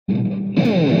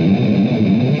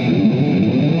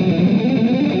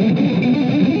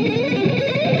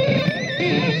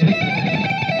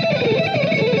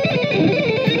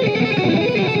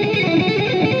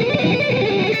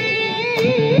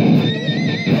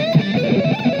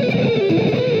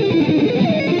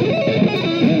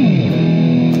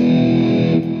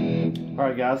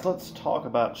guys, let's talk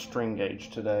about string gauge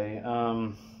today.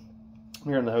 I'm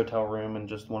here in the hotel room and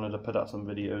just wanted to put out some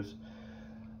videos.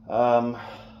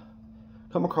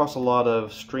 Come across a lot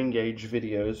of string gauge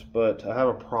videos, but I have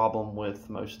a problem with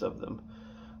most of them.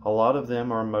 A lot of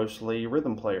them are mostly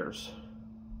rhythm players,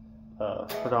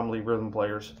 predominantly rhythm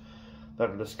players that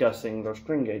are discussing their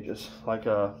string gauges, like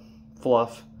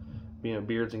Fluff,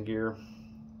 Beards and Gear.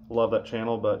 Love that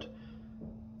channel, but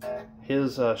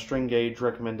his string gauge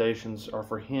recommendations are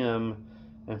for him,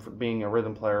 and for being a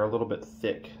rhythm player, a little bit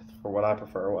thick for what I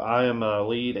prefer. I am a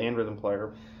lead and rhythm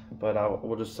player, but I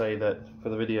will just say that for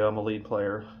the video I'm a lead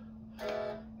player,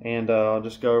 and I'll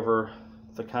just go over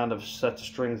the kind of sets of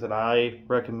strings that I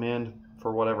recommend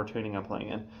for whatever tuning I'm playing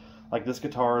in. Like this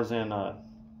guitar is in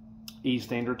E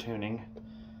standard tuning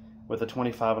with a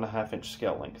 25.5 inch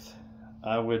scale length.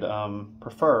 I would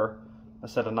prefer a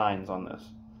set of 9s on this.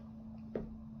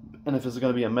 And if it's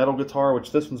going to be a metal guitar,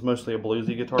 which this one's mostly a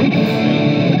bluesy guitar, 9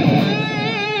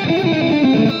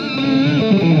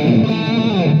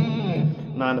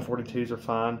 to 42s are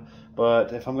fine.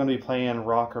 But if I'm going to be playing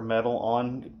rock or metal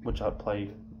on, which I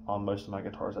play on most of my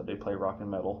guitars, I do play rock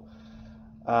and metal,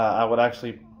 I would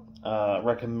actually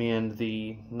recommend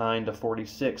the 9 to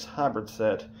 46 hybrid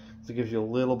set. It gives you a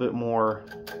little bit more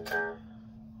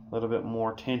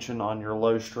tension on your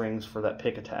low strings for that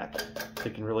pick attack, so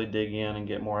you can really dig in and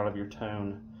get more out of your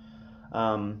tone.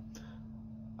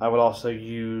 I would also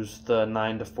use the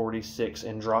 9 to 46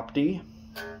 in drop D,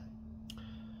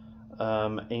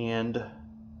 and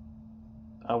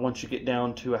once you get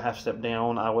down to a half step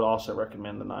down, I would also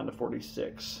recommend the 9 to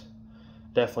 46.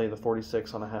 Definitely the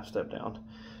 46 on a half step down.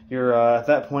 At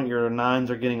that point, your 9s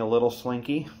are getting a little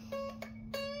slinky,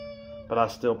 but I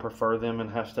still prefer them in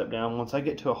half step down. Once I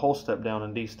get to a whole step down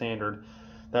in D standard,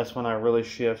 that's when I really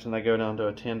shift and I go down to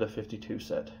a 10 to 52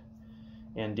 set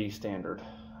in D standard.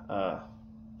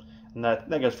 And that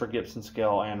goes for Gibson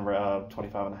scale and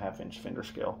 25.5 inch Fender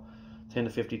scale. 10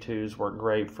 to 52s work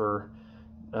great for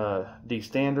D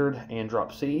standard and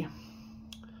drop C.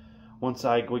 Once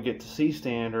we get to C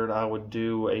standard, I would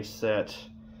do a set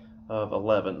of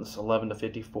 11s, 11 to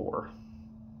 54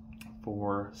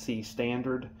 for C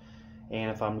standard. And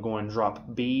if I'm going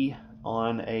drop B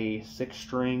on a 6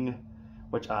 string,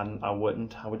 which I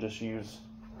wouldn't, I would just use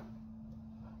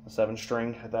a 7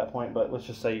 string at that point, but let's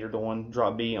just say you're doing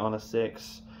drop B on a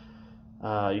 6,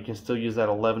 you can still use that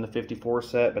 11 to 54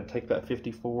 set, but take that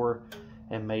 54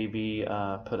 and maybe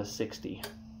put a 60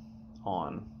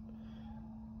 on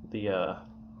the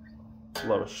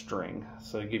lowest string,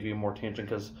 so to give you more tension,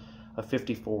 because a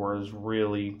 54 is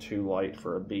really too light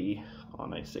for a B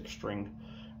on a 6 string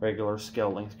regular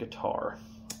scale length guitar.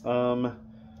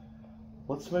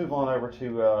 Let's move on over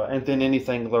to and then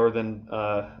anything lower than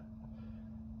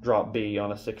drop B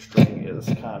on a 6 string is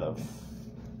kind of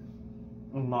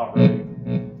not really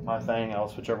my thing. I'll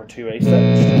switch over to a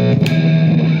 7 string.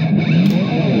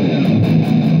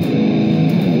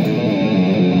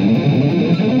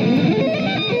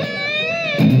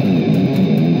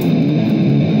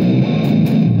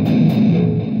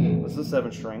 This is a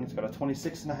 7 string. It's got a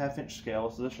 26.5 inch scale.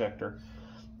 This is a Schecter,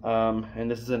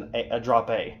 and this is a drop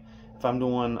A. If I'm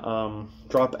doing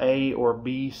drop A or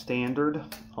B standard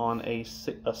on a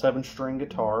 7 string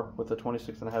guitar with a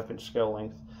 26.5 inch scale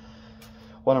length,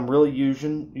 what I'm really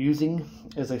using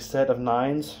is a set of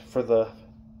 9s for the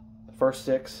first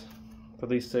 6. For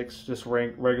these 6, just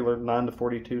regular 9 to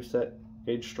 42 set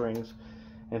gauge strings,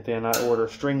 and then I order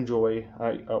Stringjoy.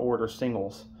 I order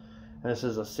singles, and this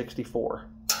is a 64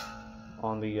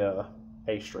 on the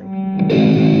A string.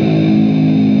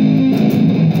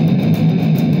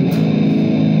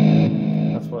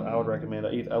 That's what I would recommend,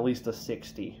 at least a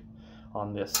 60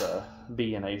 on this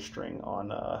B and A string on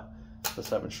the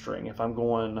 7 string. If I'm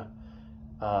going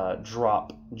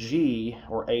drop G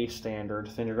or A standard,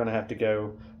 then you're going to have to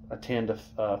go a 10 to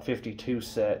 52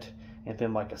 set, and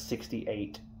then like a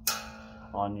 68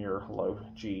 on your low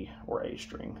G or A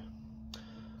string.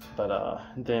 But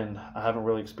then I haven't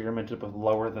really experimented with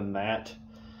lower than that.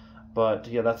 But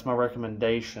yeah, that's my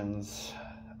recommendations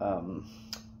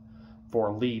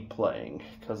for lead playing,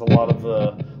 because a lot of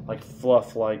the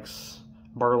Fluff likes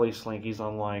burly slinkies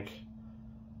on like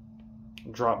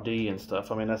drop D and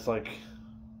stuff. I mean, that's like,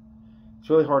 it's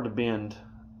really hard to bend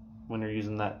when you're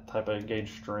using that type of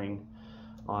gauge string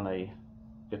on a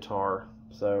guitar.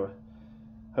 So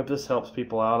hope this helps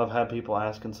people out. I've had people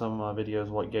ask in some of my videos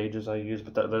what gauges I use,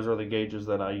 but those are the gauges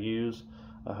that I use.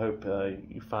 I hope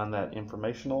you find that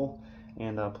informational,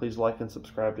 and please like and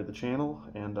subscribe to the channel,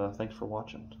 and thanks for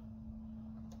watching.